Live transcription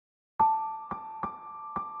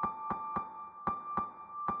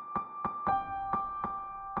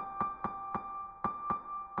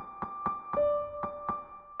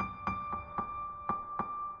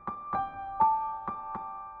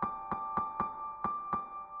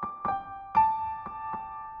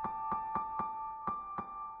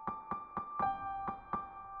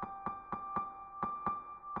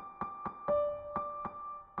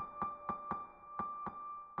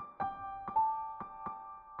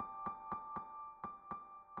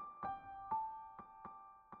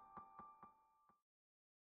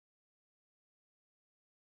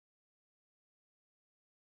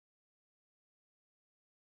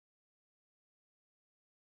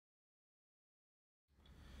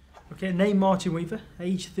Okay, name Martin Weaver,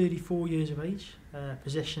 age 34 years of age,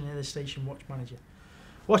 position in the station watch manager.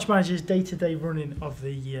 Watch manager is day-to-day running of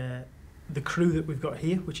the crew that we've got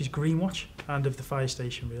here, which is Green Watch, and of the fire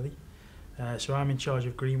station really. So I'm in charge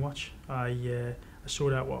of Green Watch. I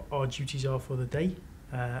sort out what our duties are for the day,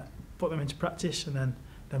 put them into practice, and then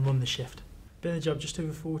run the shift. Been in the job just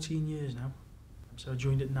over 14 years now. So I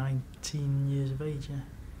joined at 19 years of age, yeah.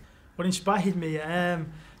 What inspired me?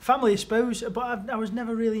 Family, I suppose, but I was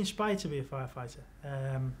never really inspired to be a firefighter.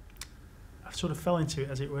 I sort of fell into it,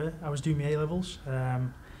 as it were. I was doing my A-levels.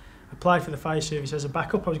 Applied for the fire service as a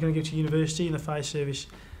backup. I was going to go to university, and the fire service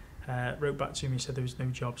wrote back to me and said there was no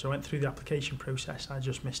job. So I went through the application process, and I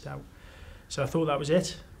just missed out. So I thought that was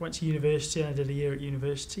it. Went to university, and I did a year at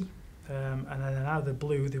university. And then out of the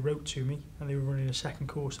blue, they wrote to me, and they were running a second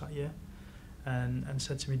course that year, and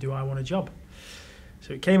said to me, do I want a job?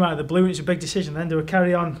 So it came out of the blue, and it's a big decision then. Do I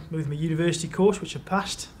carry on with my university course, which I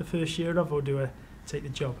passed the first year of, or do I take the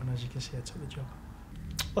job? And as you can see, I took the job.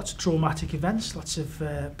 Lots of traumatic events, lots of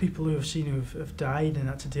people who I've seen who have died and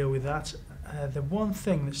had to deal with that. The one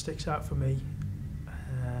thing that sticks out for me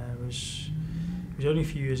was only a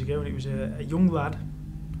few years ago, and it was a young lad,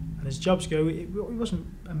 and as jobs go, it wasn't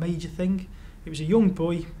a major thing. It was a young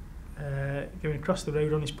boy going across the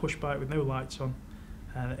road on his push bike with no lights on,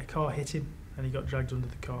 and a car hit him, and he got dragged under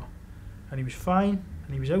the car. And he was fine,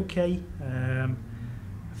 and he was okay. I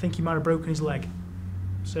think he might have broken his leg.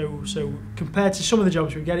 So compared to some of the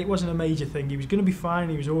jobs we get, it wasn't a major thing. He was going to be fine,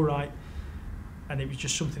 he was all right, and it was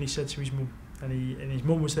just something he said to his mum. And his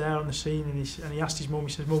mum was there on the scene, and he asked his mum, he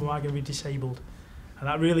said, "Mum, am I going to be disabled?" And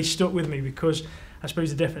that really stuck with me, because I suppose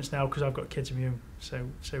the difference now, because I've got kids of my own. So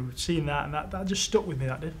seeing that, and that just stuck with me,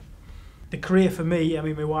 that did. The career for me, I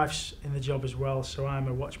mean, my wife's in the job as well, so I'm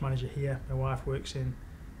a watch manager here. My wife works in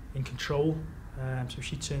control, so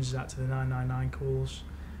she turns us out to the 999 calls.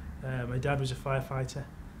 My dad was a firefighter,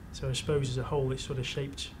 so I suppose as a whole it sort of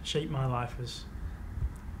shaped my life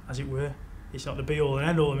as it were. It's not the be-all and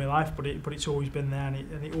end-all of my life, but it's always been there,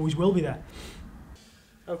 and it always will be there.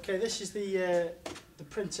 Okay, this is the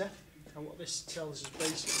printer, and what this tells us is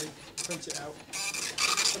basically print it out.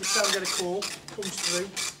 Every time we get a call, it comes through.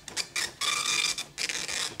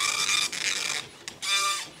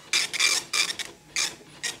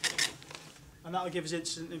 And that'll give us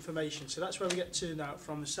instant information. So that's where we get turned out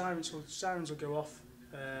from. The sirens will go off.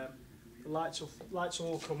 The lights will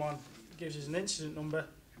all come on. It gives us an incident number,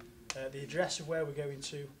 the address of where we're going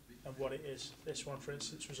to, and what it is. This one, for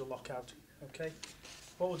instance, was a lockout. Okay.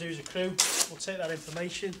 What we'll do as a crew, we'll take that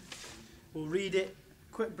information, we'll read it,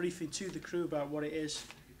 quick briefing to the crew about what it is,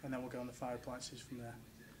 and then we'll go on the fire appliances from there.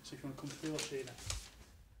 So if you want to come through, I'll show you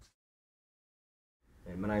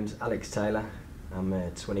now. My name's Alex Taylor. I'm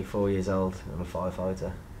 24 years old. I'm a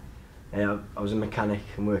firefighter. I was a mechanic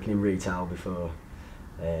and working in retail before.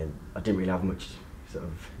 I didn't really have much sort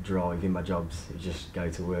of drive in my jobs. It was just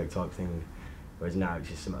go to work type thing. Whereas now it's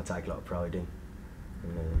just something I take a lot of pride in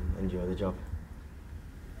and enjoy the job.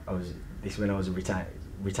 This when I was a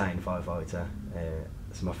retained firefighter.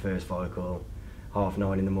 It's my first fire call,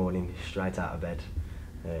 9:30 in the morning, straight out of bed.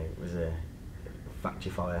 It was a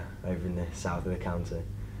factory fire over in the south of the county.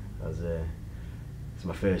 It's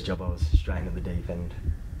my first job. I was straight at the deep end.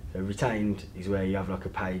 So retained is where you have like a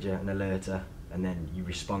pager, an alerter, and then you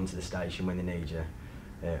respond to the station when they need you.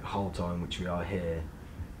 Whole time, which we are here,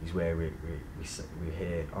 is where we're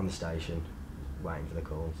here on the station, waiting for the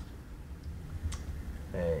calls.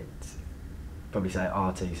 Probably say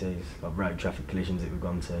RTCs, like road traffic collisions that we've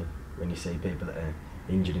gone to, when you see people that are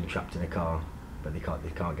injured and trapped in a car, but they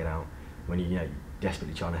can't get out. When you're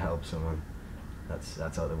desperately trying to help someone, that's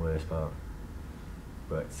like the worst part.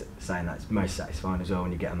 But saying that, it's most satisfying as well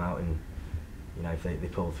when you get them out and if they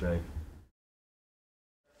pull through.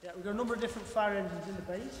 Yeah, we've got a number of different fire engines in the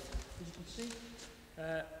base, as you can see.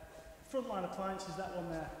 Frontline appliances, that one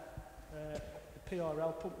there, the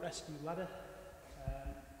PRL, pump rescue ladder.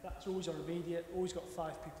 That's always on immediate, always got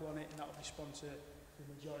 5 people on it, and that'll respond to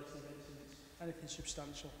the majority of incidents. Anything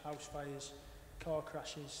substantial, house fires, car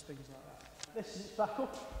crashes, things like that. This is its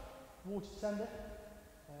backup, water tender.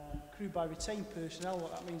 Crewed by retained personnel.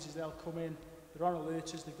 What that means is they'll come in, they're on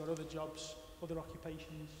alerters, they've got other jobs, other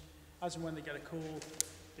occupations. As and when they get a call,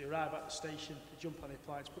 they arrive at the station, they jump on the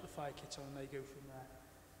appliance, put the fire kit on, and they go from there.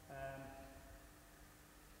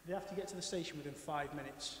 They have to get to the station within 5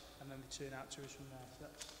 minutes, and then they turn out to us from there. So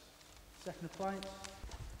that's the second appliance.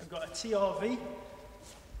 I've got a TRV,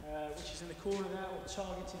 which is in the corner there, or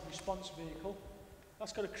targeted response vehicle.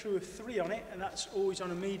 That's got a crew of 3 on it, and that's always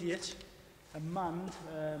on immediate and manned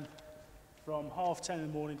from 10:30 in the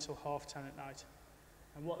morning till 10:30 at night.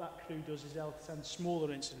 And what that crew does is they'll attend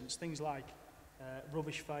smaller incidents, things like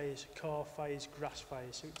rubbish fires, car fires, grass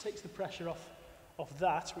fires. So it takes the pressure off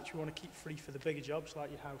that, which we want to keep free for the bigger jobs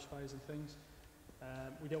like your house fires and things.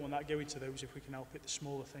 We don't want that going to those if we can help it, the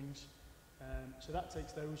smaller things. So that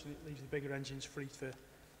takes those and it leaves the bigger engines free for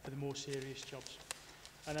the more serious jobs.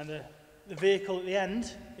 And then the vehicle at the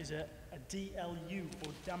end is a DLU,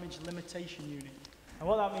 or damage limitation unit. And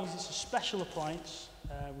what that means is a special appliance.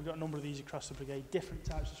 We've got a number of these across the brigade, different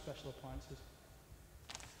types of special appliances.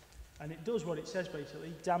 And it does what it says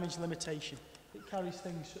basically, damage limitation. It carries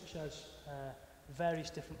things such as various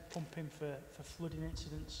different pumping for flooding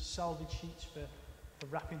incidents, salvage sheets for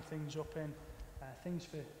wrapping things up in, things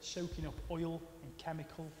for soaking up oil and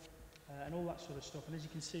chemical, and all that sort of stuff. And as you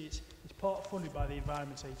can see, it's part funded by the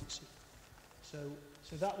Environment Agency.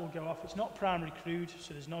 So that will go off. It's not primary crewed,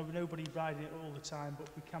 so there's nobody riding it all the time, but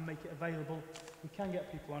we can make it available. We can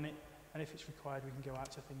get people on it, and if it's required, we can go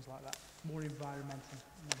out to things like that. More environmental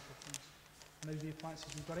and medical things. And those are the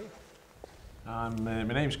appliances we've got here.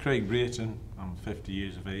 My name's Craig Brayton. I'm 50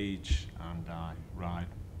 years of age, and I ride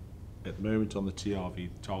at the moment on the TRV,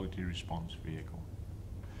 the Targeted Response Vehicle.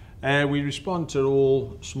 We respond to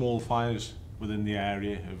all small fires within the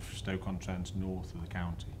area of Stoke-on-Trent, north of the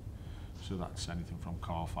county. So that's anything from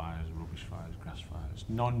car fires, rubbish fires, grass fires,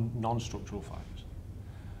 non-structural fires.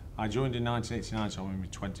 I joined in 1989, so I'm in my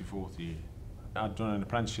 24th year. I'd done an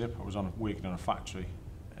apprenticeship. I was working on a factory,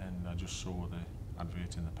 and I just saw the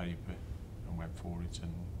advert in the paper and went for it,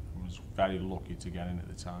 and was very lucky to get in at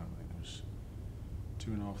the time. I think there was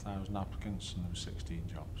 2,500 applicants and there were 16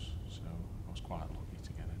 jobs, so I was quite lucky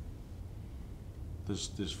to get in.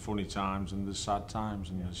 There's funny times and there's sad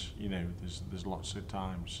times, and there's lots of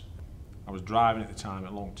times. I was driving at the time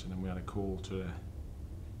at Longton, and we had a call to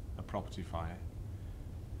a property fire,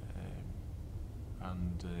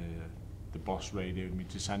 and the boss radioed me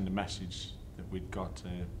to send a message that we'd got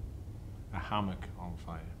a hammock on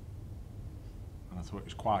fire. And I thought it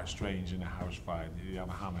was quite strange in a house fire that you have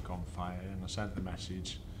a hammock on fire, and I sent the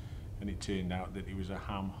message, and it turned out that it was a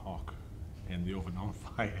ham hock in the oven on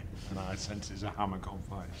fire, and I sent it as a hammock on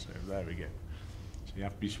fire, so there we go. So you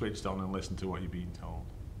have to be switched on and listen to what you're being told.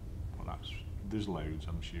 Well, there's loads,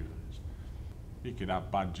 I'm sure there is. You could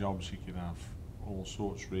have bad jobs, you could have all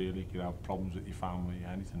sorts really, you could have problems with your family,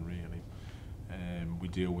 anything really. We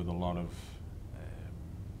deal with a lot of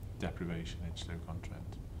deprivation in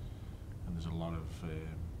Stoke-on-Trent, and there's a lot of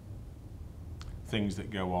things that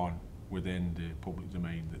go on within the public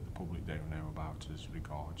domain that the public don't know about as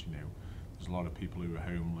regards, there's a lot of people who are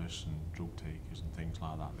homeless and drug takers and things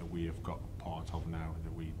like that we have got part of now,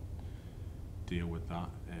 that we deal with that.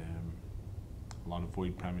 A lot of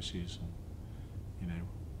void premises, and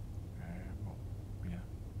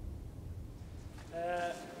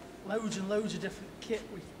loads and loads of different kit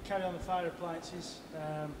we carry on the fire appliances.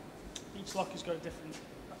 Each lock has got a different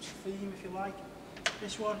theme, if you like.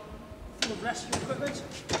 This one, full of rescue equipment.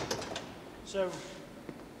 So,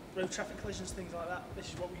 road traffic collisions, things like that.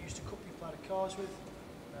 This is what we use to cut people out of cars with.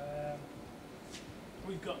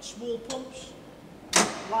 We've got small pumps,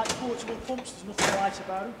 light portable pumps, there's nothing light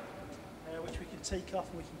about them, which we can take off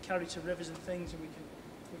and we can carry to rivers and things, and we can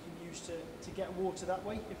use to get water that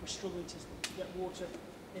way if we're struggling to get water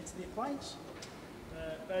into the appliance.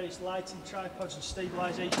 Various lighting tripods and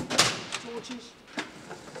stabilisation torches,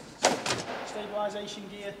 stabilisation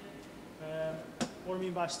gear. What I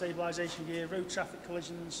mean by stabilisation gear, road traffic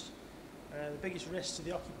collisions, the biggest risk to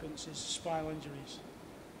the occupants is spinal injuries.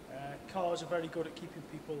 Cars are very good at keeping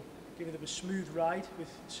people, giving them a smooth ride with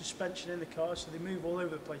suspension in the car, so they move all over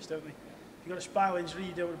the place, don't they? If you've got a spinal injury,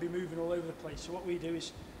 you don't want to be moving all over the place. So what we do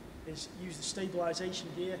is use the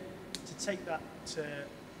stabilisation gear to take that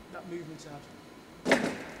movement out.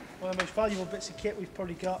 One of the most valuable bits of kit we've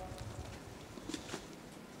probably got,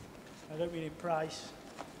 I don't mean in price,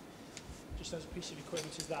 just as a piece of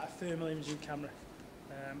equipment, is that a thermal imaging camera.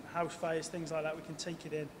 House fires, things like that, we can take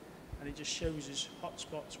it in and it just shows us hot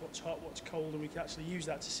spots, what's hot, what's cold, and we can actually use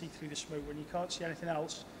that to see through the smoke. When you can't see anything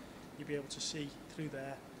else, you'll be able to see through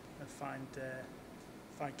there and find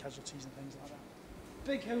casualties and things like that.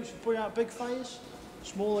 Big hose for putting out big fires,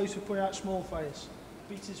 small hose for putting out small fires,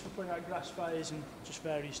 beaters for putting out grass fires, and just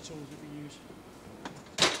various tools that we use.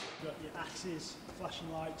 You've got your axes,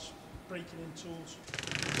 flashing lights, breaking in tools.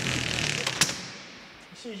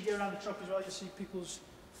 You see as you go around the truck as well, you'll see people's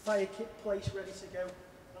fire kit placed ready to go.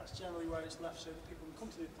 That's generally where it's left, so that people can come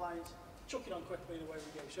to the appliance, chuck it on quickly, and away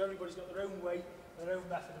we go. So everybody's got their own way, their own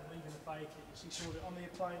method of leaving the fire kit. You see some of it on the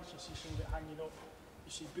appliance, you'll see some of it hanging up.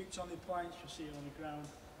 You see boots on the appliance, you'll see it on the ground.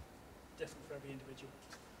 Different for every individual.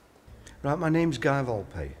 Right, my name's Guy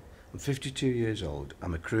Volpe. I'm 52 years old.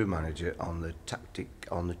 I'm a crew manager on the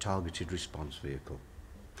targeted response vehicle.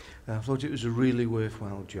 I thought it was a really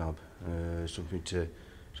worthwhile job, something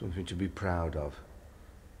to be proud of.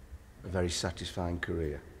 A very satisfying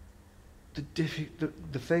career.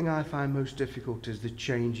 The thing I find most difficult is the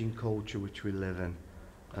changing culture which we live in.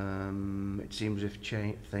 It seems as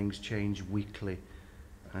if things change weekly,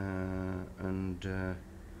 and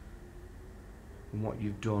what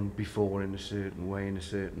you've done before in a certain way, in a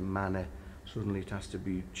certain manner, suddenly it has to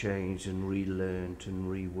be changed and relearned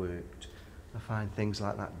and reworked. I find things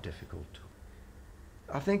like that difficult.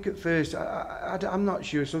 I think at first, I'm not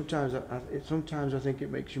sure, sometimes I think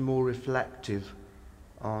it makes you more reflective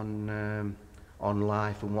on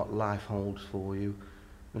life and what life holds for you.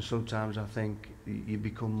 And sometimes I think you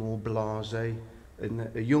become more blasé. And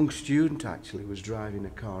a young student actually was driving a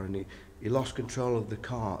car, and he lost control of the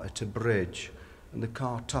car at a bridge, and the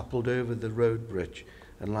car toppled over the road bridge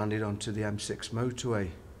and landed onto the M6 motorway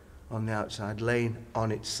on the outside lane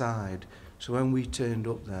on its side. So when we turned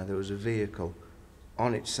up there was a vehicle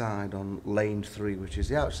on its side on lane 3, which is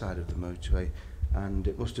the outside of the motorway, and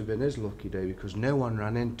it must have been his lucky day because no one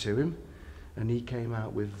ran into him, and he came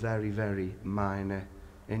out with very, very minor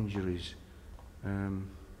injuries.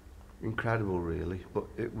 Incredible really, but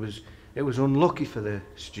it was unlucky for the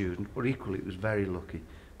student, but equally it was very lucky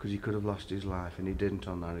because he could have lost his life, and he didn't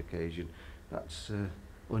on that occasion. That's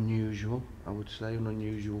unusual, I would say, an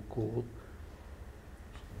unusual call.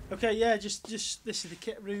 Okay, yeah, just this is the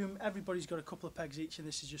kit room. Everybody's got a couple of pegs each, and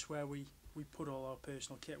this is just where we put all our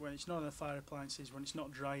personal kit. When it's not on the fire appliances, when it's not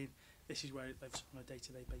drying, this is where it lives on a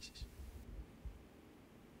day-to-day basis.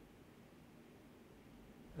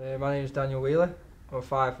 My name is Daniel Wheeler. I'm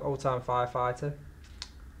a old-time firefighter,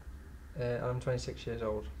 and I'm 26 years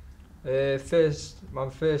old. My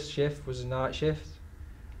first shift was a night shift,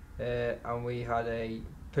 and we had a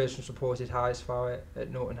person supported heights fire at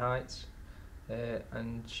Norton Heights,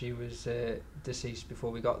 and she was deceased before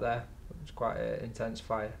we got there. It was quite an intense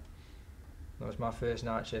fire. That was my first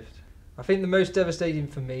night shift. I think the most devastating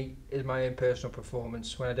for me is my own personal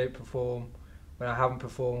performance, when I don't perform, when I haven't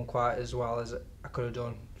performed quite as well as I could have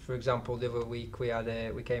done. For example, the other week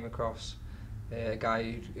we came across a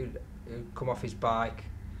guy who'd come off his bike,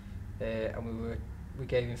 and we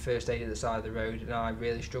gave him first aid at the side of the road, and I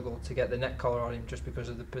really struggled to get the neck collar on him just because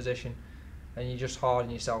of the position. And you just harden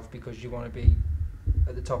yourself because you want to be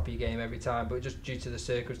at the top of your game every time, but just due to the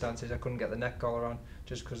circumstances I couldn't get the neck collar on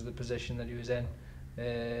just because of the position that he was in.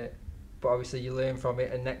 But obviously you learn from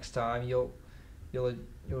it, and next time you'll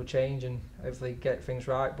change and hopefully get things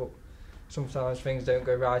right, but sometimes things don't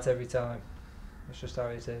go right every time. That's just how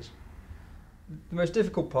it is. The most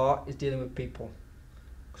difficult part is dealing with people.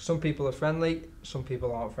 Some people are friendly, some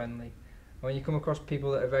people aren't friendly. And when you come across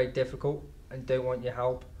people that are very difficult and don't want your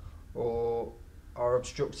help, or are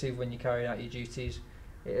obstructive when you're carrying out your duties,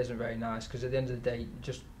 it isn't very nice, because at the end of the day, you're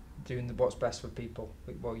just doing what's best for people.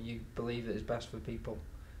 Well, you believe that is best for people.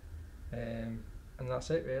 And that's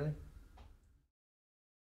it, really.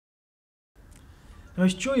 The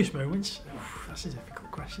most joyous moments? That's a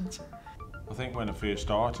difficult question, isn't it? I think when I first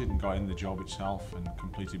started and got in the job itself and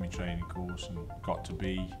completed my training course and got to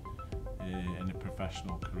be in a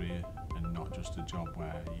professional career and not just a job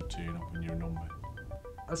where you turn up and you're a number.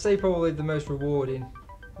 I'd say probably the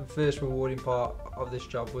first rewarding part of this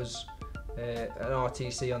job was an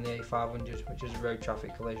RTC on the A500, which is a road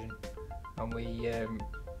traffic collision, and we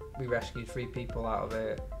rescued 3 people out of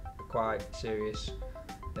a quite serious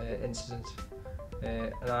incident.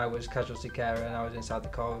 And I was casualty carer, and I was inside the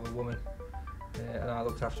car with a woman, and I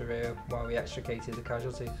looked after her while we extricated the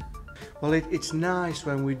casualties. Well, it's nice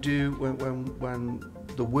when we do, when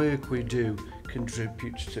the work we do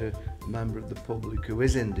contributes to a member of the public who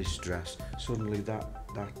is in distress. Suddenly that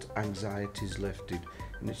anxiety is lifted,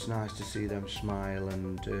 and it's nice to see them smile,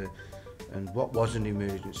 and what was an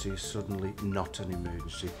emergency is suddenly not an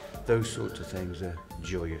emergency. Those sorts of things are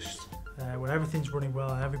joyous. When everything's running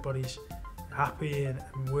well and everybody's happy and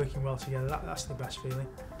working well together, that's the best feeling.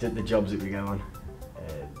 The jobs that we go on,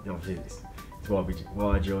 obviously it's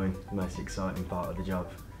why I join. The most exciting part of the job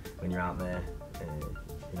when you're out there,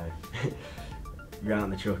 you know, you're out in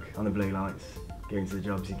the truck on the blue lights, going to the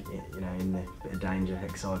jobs, you know, in the bit of danger,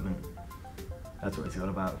 excitement. That's what it's all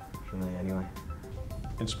about for me, anyway.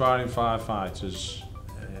 Inspiring firefighters,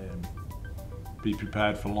 be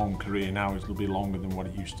prepared for a long career now. It'll be longer than what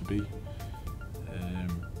it used to be.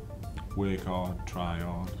 Work hard, try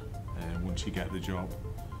hard. Once you get the job,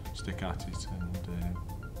 stick at it, and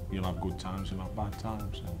you'll have good times and have bad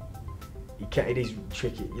times. It is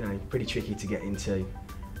tricky, you know, pretty tricky to get into.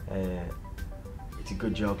 It's a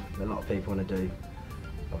good job that a lot of people want to do,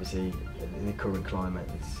 obviously in the current climate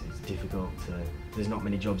it's difficult to, there's not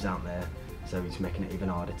many jobs out there, so it's making it even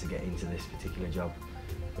harder to get into this particular job.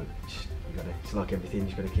 But just, it's like everything,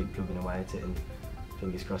 you've got to keep plugging away at it, and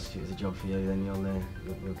fingers crossed if it's a job for you, then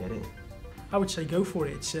you'll get it. I would say go for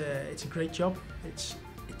it. It's a great job. It's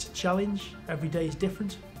a challenge. Every day is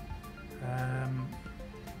different.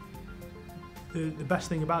 The best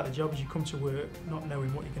thing about the job is you come to work not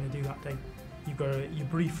knowing what you're going to do that day. You've got your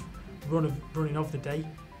brief running of the day,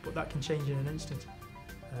 but that can change in an instant.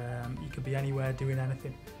 You could be anywhere doing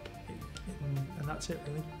anything, and that's it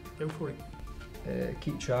really. Go for it.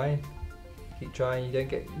 Keep trying. Keep trying. You don't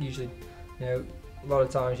get usually, a lot of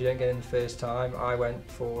times you don't get in the first time. I went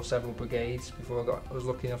for several brigades before I was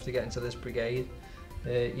lucky enough to get into this brigade.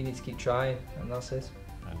 You need to keep trying, and that's it.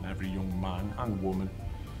 And every young man and woman,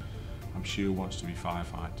 I'm sure, wants to be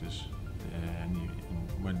firefighters. And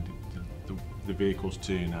when the vehicles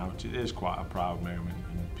turn out, it is quite a proud moment,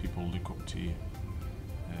 and people look up to you.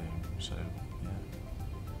 So, yeah.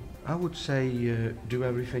 I would say do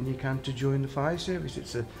everything you can to join the fire service.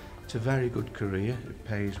 It's a very good career. It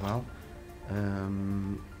pays well.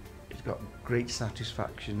 It's got great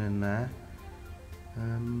satisfaction in there.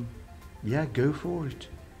 Yeah, go for it.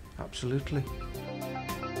 Absolutely.